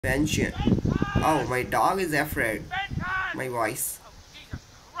Attention. Oh, my dog is afraid. My voice.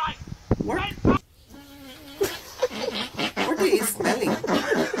 What? What is he smelling?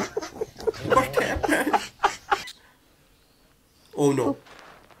 What happened? Oh no.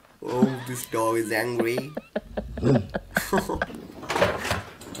 Oh, this dog is angry. Oh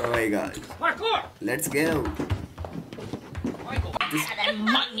my god. Let's go.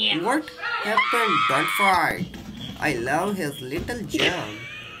 What happened? Don't fight. I love his little jump.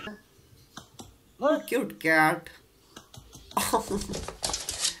 Oh, cute cat.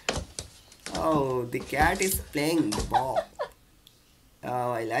 Oh, the cat is playing ball.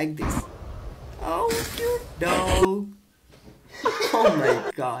 Oh, I like this. Oh, cute dog. Oh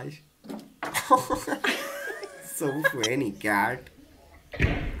my gosh. So funny cat.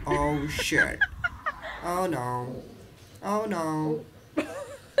 Oh shit. Oh no. Oh no.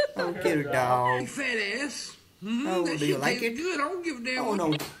 Oh, cute dog. Fat ass. Oh, do you like it? Good. I don't give a damn. Oh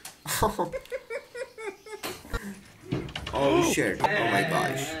no. Oh shit. Oh my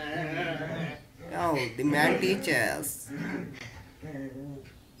gosh. Oh, the man teaches.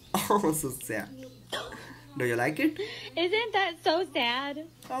 Oh, so sad. Do you like it? Isn't that so sad?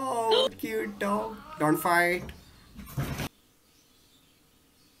 Oh, cute dog. Don't fight.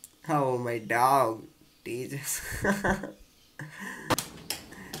 Oh, my dog teaches.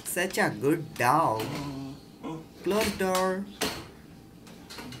 Such a good dog. Close door.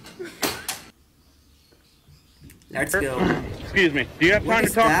 Let's go. Excuse me. Do you have What time to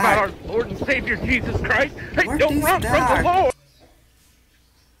is talk that? about our Lord and Savior Jesus Christ? Hey, What don't is run that? from the Lord!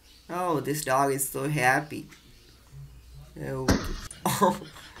 Oh, this dog is so happy. Oh,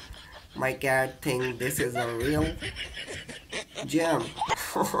 my cat thinks this is a real gem.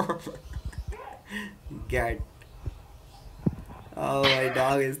 Cat. Oh, my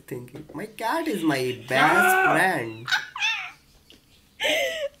dog is thinking. My cat is my best friend.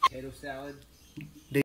 Potato salad.